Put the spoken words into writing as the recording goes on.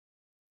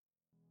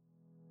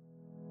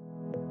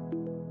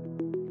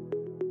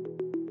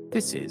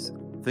This is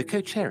the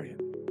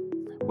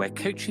Coacharium, where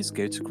coaches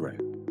go to grow.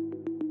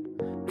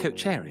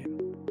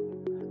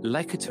 Coacharium,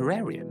 like a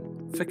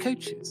terrarium for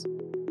coaches.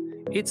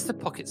 It's the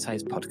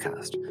pocket-sized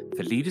podcast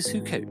for leaders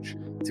who coach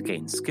to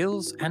gain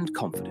skills and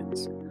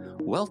confidence.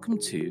 Welcome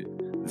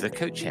to the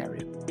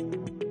Coacharium.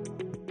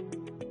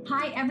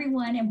 Hi,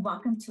 everyone, and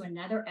welcome to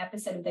another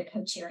episode of the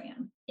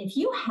Coacharium. If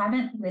you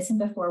haven't listened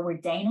before, we're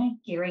Dana,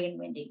 Gary, and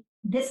Wendy.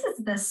 This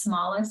is the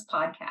smallest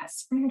podcast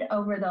spread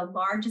over the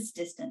largest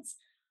distance,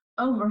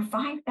 over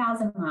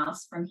 5,000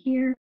 miles from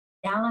here,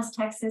 Dallas,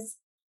 Texas,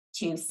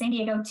 to San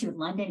Diego, to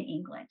London,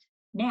 England.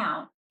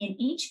 Now, in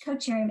each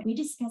Coacharium, we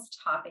discuss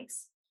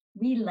topics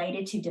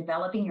related to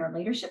developing your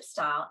leadership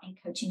style and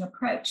coaching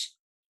approach.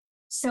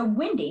 So,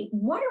 Wendy,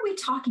 what are we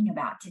talking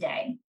about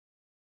today?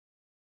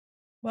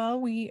 Well,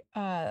 we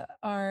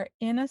are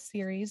in a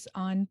series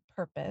on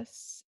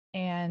purpose,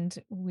 and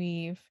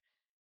we've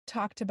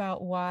talked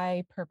about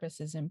why purpose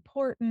is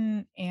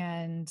important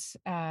and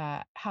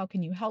how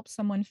can you help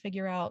someone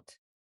figure out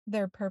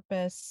their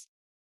purpose.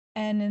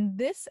 And in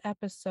this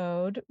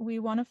episode, we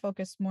want to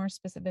focus more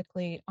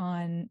specifically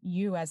on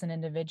you as an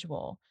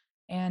individual.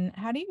 And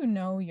how do you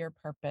know your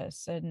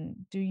purpose? And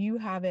do you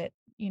have it,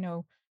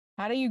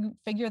 how do you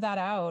figure that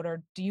out?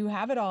 Or do you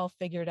have it all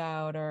figured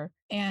out?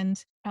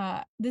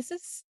 This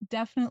is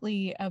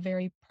definitely a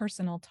very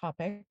personal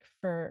topic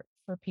for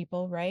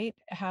people, right?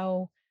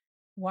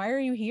 Why are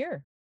you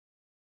here?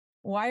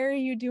 Why are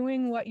you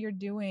doing what you're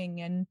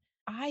doing? And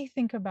I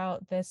think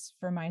about this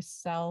for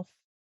myself.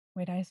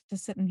 Wait, I have to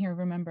sit in here,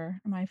 remember,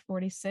 am I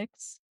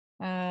 46?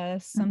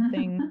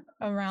 Something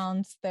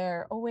around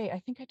there. Oh, wait, I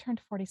think I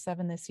turned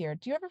 47 this year.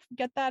 Do you ever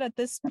get that at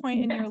this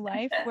point in your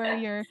life where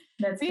you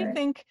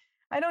think,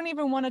 I don't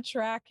even want to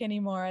track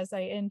anymore as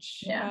I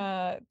inch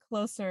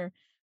closer?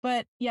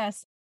 But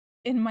yes,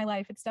 in my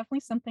life, it's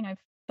definitely something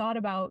I've thought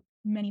about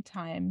many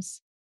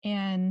times.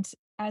 And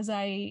as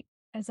I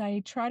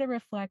try to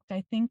reflect,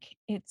 I think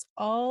it's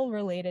all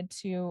related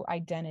to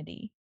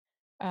identity.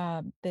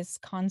 This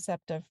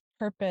concept of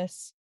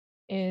purpose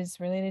is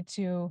related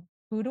to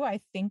who do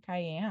I think I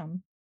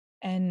am,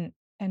 and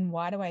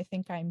why do I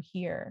think I'm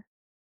here?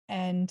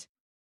 And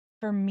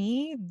for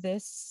me,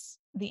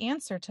 the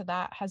answer to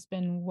that has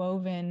been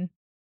woven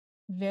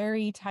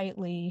very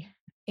tightly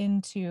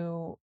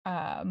into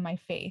my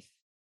faith.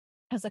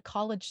 As a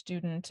college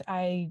student,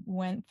 I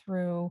went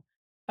through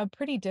a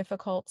pretty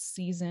difficult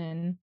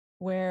season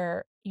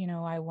where,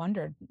 I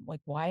wondered,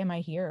 like, why am I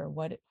here?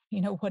 What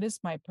is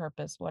my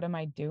purpose? What am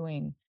I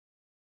doing?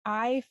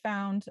 I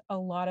found a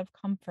lot of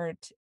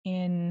comfort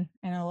and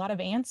a lot of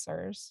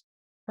answers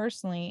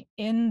personally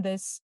in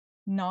this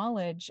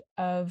knowledge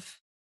of,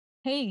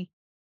 hey,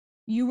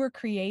 you were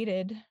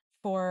created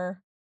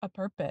for a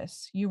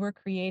purpose. You were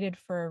created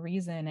for a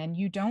reason, and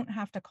you don't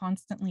have to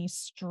constantly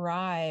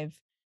strive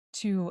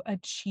to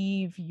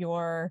achieve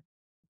your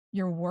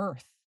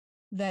worth,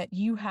 that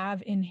you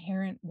have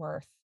inherent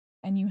worth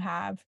and you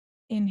have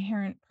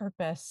inherent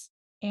purpose,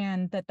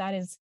 and that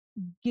is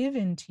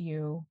given to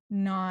you,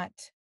 not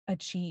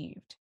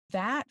achieved.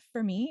 That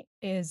for me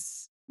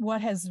is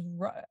what has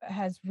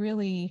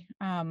really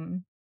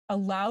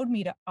allowed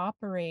me to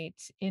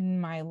operate in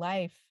my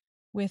life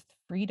with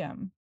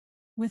freedom,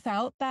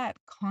 without that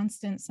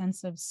constant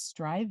sense of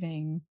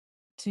striving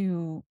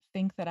to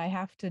think that I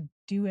have to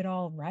do it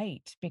all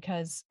right,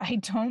 because I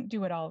don't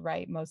do it all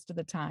right most of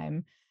the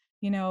time.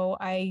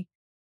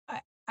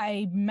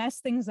 I mess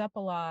things up a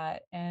lot,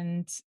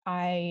 and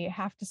I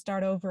have to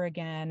start over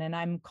again, and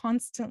I'm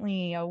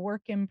constantly a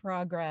work in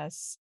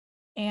progress.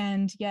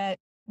 And yet,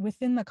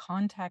 within the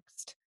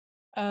context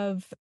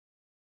of,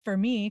 for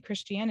me,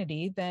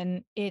 Christianity,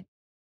 then it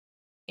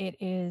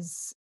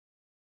is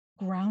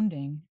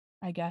grounding,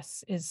 I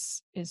guess,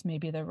 is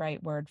maybe the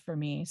right word for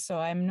me. So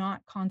I'm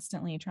not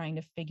constantly trying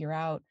to figure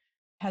out,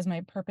 has my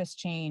purpose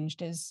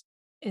changed? Is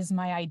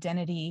my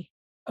identity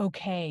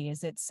okay?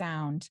 Is it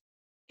sound?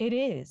 It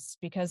is,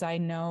 because I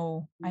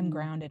know I'm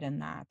grounded in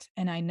that.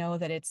 And I know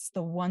that it's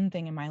the one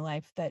thing in my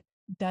life that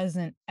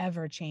doesn't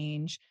ever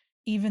change,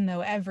 even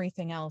though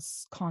everything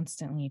else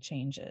constantly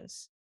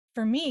changes.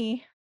 For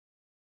me,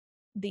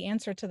 the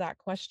answer to that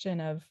question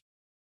of,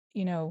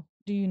 do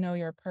you know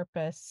your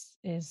purpose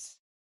is,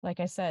 like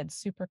I said,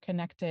 super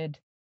connected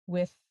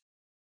with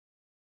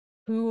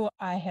who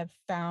I have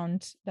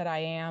found that I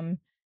am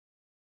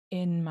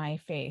in my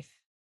faith.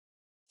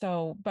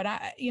 So, but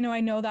I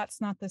know that's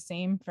not the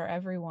same for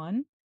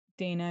everyone.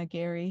 Dana,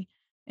 Gary,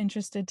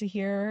 interested to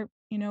hear,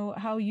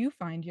 how you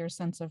find your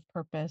sense of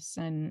purpose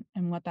and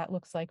what that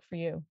looks like for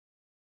you.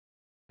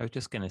 I was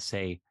just going to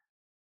say,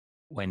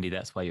 Wendy,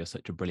 that's why you're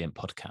such a brilliant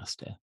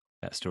podcaster.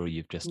 That story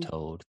you've just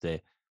told,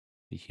 the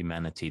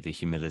humanity, the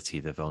humility,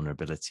 the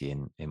vulnerability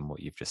in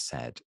what you've just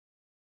said.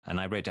 And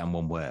I wrote down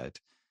one word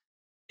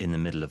in the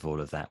middle of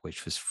all of that,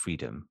 which was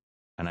freedom.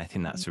 And I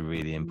think that's a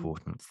really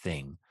important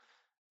thing,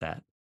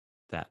 that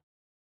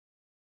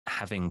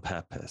having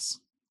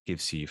purpose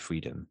gives you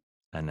freedom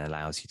and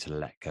allows you to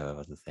let go of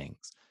other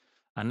things.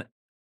 And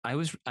I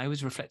was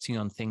reflecting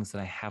on things that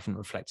I haven't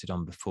reflected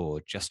on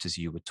before, just as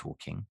you were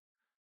talking.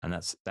 And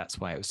that's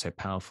why it was so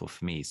powerful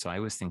for me. So I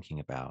was thinking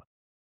about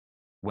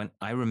when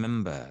I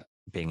remember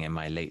being in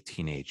my late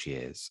teenage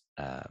years,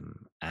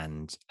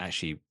 and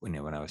actually, when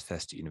I was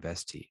first at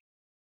university,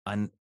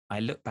 and I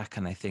look back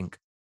and I think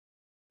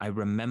I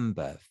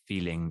remember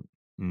feeling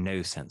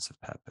no sense of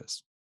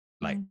purpose,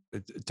 like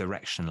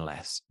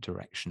directionless,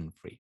 direction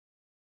free.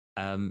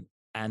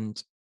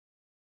 And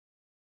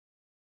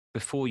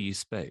before you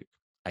spoke,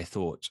 I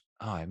thought,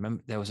 oh, I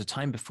remember there was a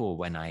time before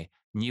when I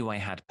knew I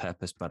had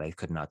purpose, but I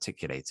couldn't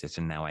articulate it.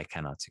 And now I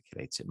can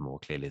articulate it more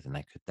clearly than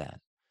I could then.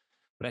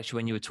 But actually,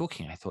 when you were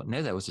talking, I thought,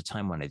 no, there was a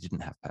time when I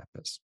didn't have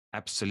purpose.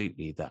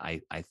 Absolutely, that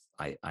I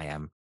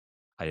am,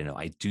 I don't know,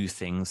 I do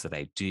things that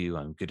I do.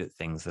 I'm good at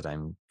things that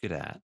I'm good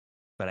at,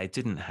 but I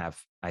didn't have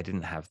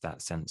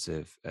that sense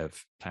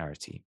of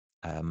clarity.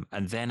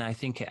 And then I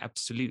think it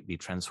absolutely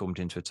transformed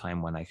into a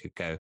time when I could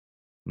go,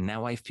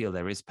 now I feel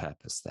there is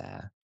purpose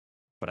there,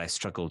 but I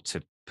struggle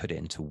to put it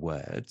into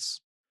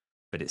words,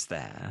 but it's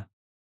there.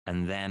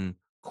 And then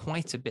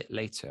quite a bit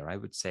later, I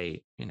would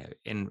say,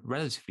 in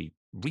relatively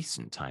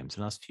recent times,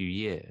 the last few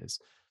years,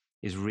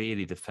 is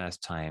really the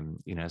first time,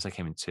 as I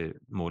came into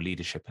more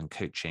leadership and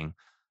coaching,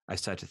 I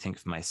started to think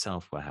for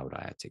myself, well, how would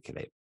I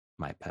articulate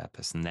my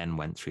purpose? And then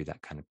went through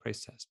that kind of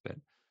process. But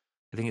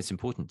I think it's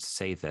important to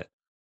say that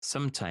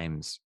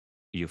sometimes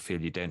you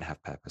feel you don't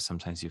have purpose.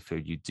 Sometimes you feel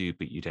you do,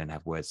 but you don't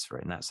have words for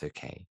it, and that's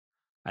okay.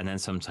 And then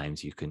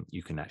sometimes you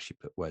can actually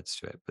put words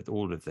to it. But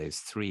all of those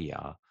three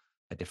are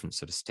different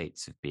sort of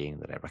states of being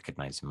that I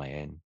recognize in my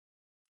own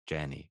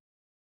journey.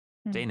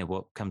 Dana,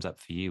 what comes up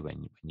for you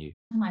when you?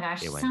 Oh my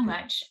gosh, so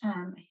much.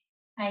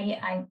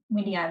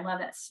 Wendy, I love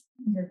that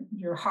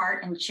your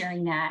heart and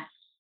sharing that.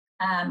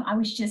 I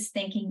was just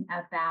thinking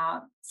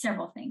about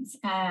several things.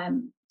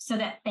 So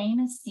that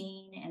famous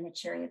scene in the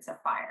Chariots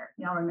of Fire,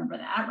 y'all remember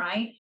that,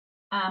 right?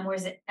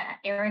 Was it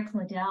Eric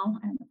Liddell?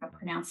 I don't know if I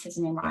pronounced his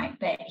name right,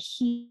 but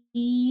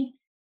he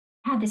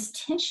had this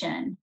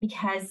tension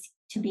because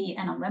to be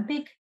an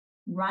Olympic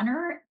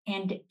runner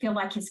and feel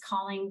like his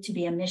calling to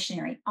be a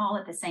missionary all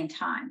at the same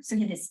time. So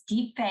he had this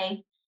deep faith,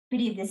 but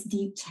he had this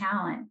deep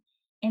talent.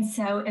 And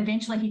so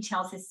eventually he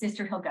tells his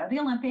sister he'll go to the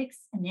Olympics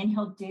and then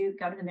he'll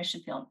go to the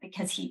mission field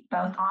because he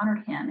both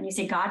honored him. And he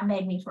said, God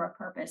made me for a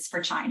purpose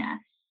for China,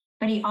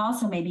 but he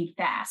also made me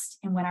fast.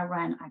 And when I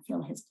run, I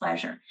feel his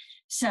pleasure.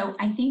 So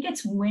I think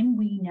it's when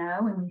we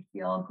know and we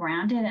feel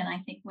grounded. And I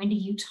think, Wendy,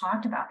 you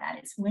talked about that.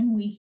 It's when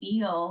we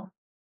feel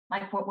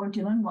like what we're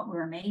doing, what we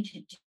were made to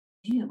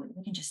do,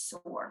 we can just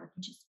soar, we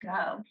can just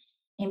go.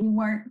 And we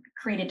weren't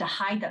created to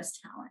hide those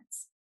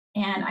talents.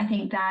 And I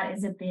think that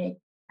is a big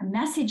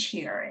message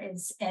here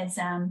is as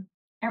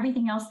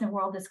everything else in the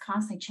world is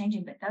constantly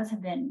changing, but those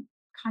have been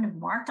kind of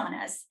marked on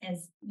us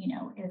as,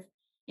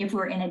 if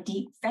we're in a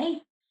deep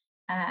faith,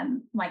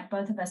 like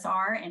both of us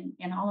are,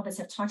 and all of us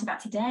have talked about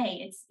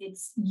today,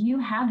 it's you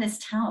have this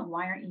talent,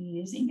 why aren't you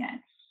using it?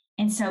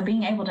 And so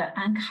being able to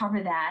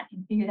uncover that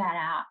and figure that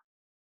out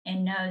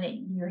and know that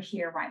you're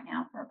here right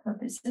now for a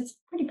purpose, it's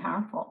pretty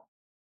powerful.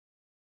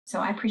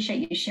 So I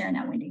appreciate you sharing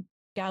that, Wendy.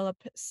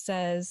 Gallup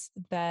says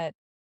that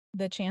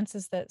the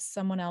chances that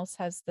someone else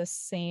has the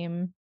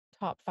same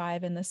top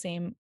 5 in the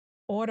same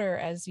order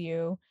as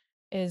you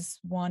is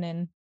 1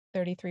 in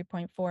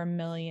 33.4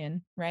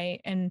 million,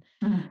 right? And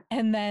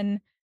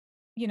then,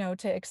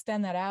 to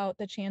extend that out,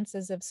 the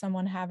chances of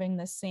someone having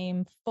the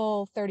same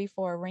full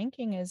 34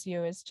 ranking as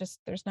you is just,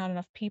 there's not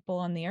enough people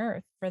on the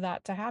earth for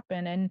that to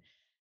happen.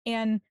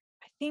 And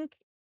I think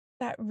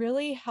that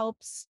really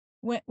helps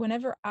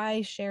whenever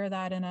I share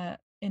that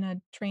in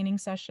a training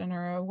session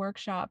or a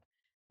workshop.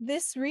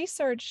 This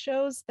research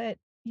shows that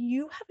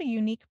you have a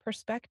unique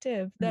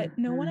perspective that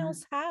no one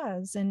else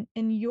has, and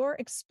your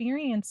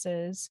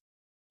experiences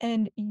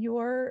and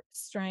your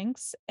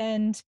strengths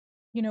and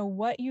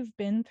what you've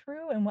been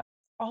through and what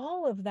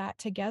all of that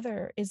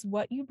together is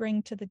what you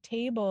bring to the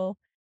table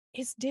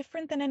is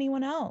different than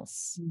anyone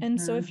else.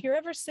 And so if you're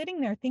ever sitting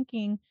there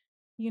thinking,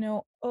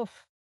 oh,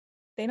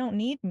 they don't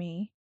need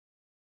me,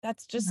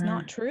 that's just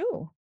not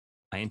true.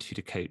 I interviewed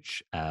a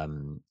coach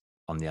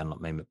on the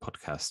Unlock Moment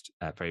podcast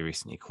very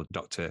recently called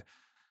Dr.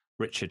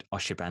 Richard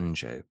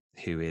Oshibanjo,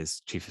 who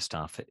is chief of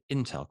staff at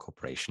Intel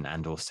Corporation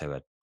and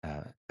also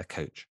a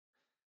coach.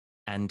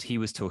 And he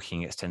was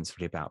talking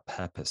extensively about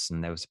purpose.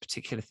 And there was a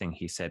particular thing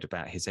he said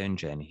about his own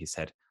journey. He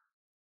said,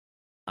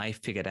 I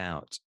figured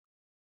out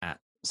at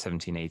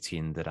 17,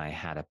 18 that I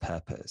had a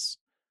purpose.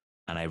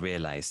 And I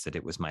realized that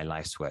it was my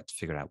life's work to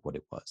figure out what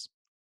it was.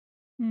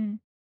 And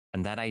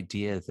that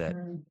idea that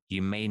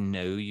you may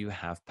know you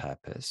have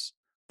purpose,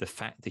 the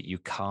fact that you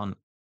can't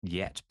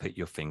yet put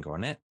your finger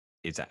on it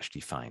is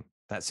actually fine.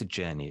 That's a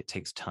journey. It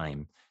takes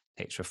time,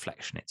 it takes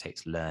reflection, it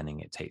takes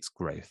learning, it takes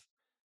growth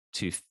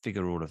to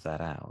figure all of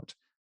that out.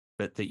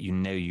 But that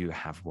you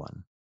have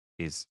one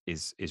is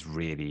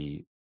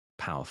really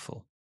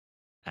powerful.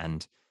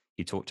 And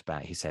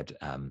he said,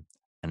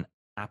 an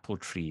apple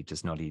tree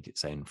does not eat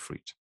its own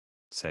fruit.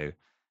 So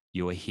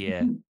you're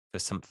here for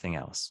something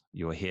else.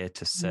 You're here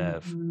to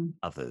serve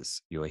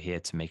others. You're here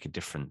to make a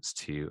difference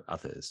to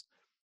others.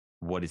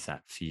 What is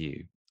that for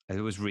you?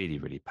 It was really,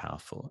 really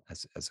powerful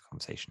as a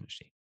conversation,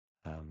 actually.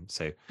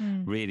 So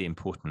really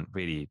important,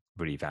 really,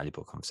 really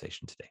valuable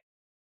conversation today.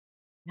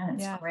 Yeah,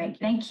 that's great.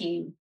 Thank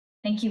you.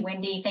 Thank you,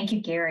 Wendy. Thank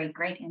you, Gary.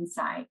 Great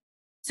insight.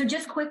 So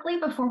just quickly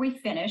before we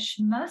finish,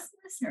 most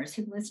listeners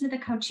who listen to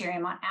the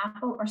Coacharium on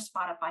Apple or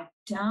Spotify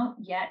don't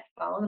yet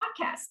follow the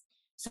podcast.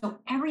 So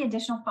every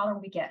additional follower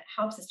we get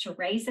helps us to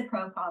raise the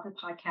profile of the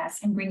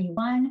podcast and bring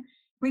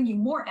you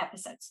more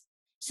episodes.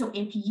 So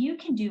if you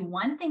can do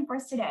one thing for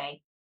us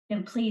today,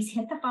 then please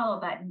hit the follow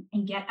button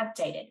and get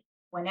updated.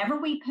 Whenever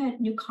we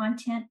put new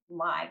content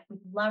live,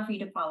 we'd love for you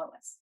to follow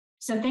us.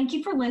 So thank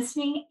you for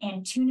listening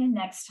and tune in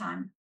next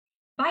time.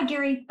 Bye,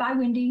 Gary. Bye,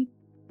 Wendy.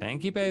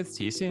 Thank you both.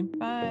 See you soon.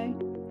 Bye.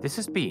 This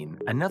has been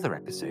another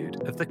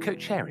episode of the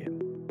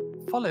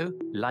Coacharium. Follow,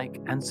 like,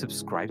 and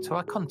subscribe to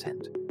our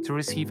content to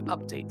receive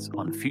updates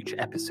on future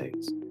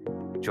episodes.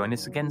 Join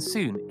us again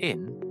soon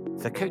in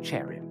the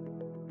Coacharium.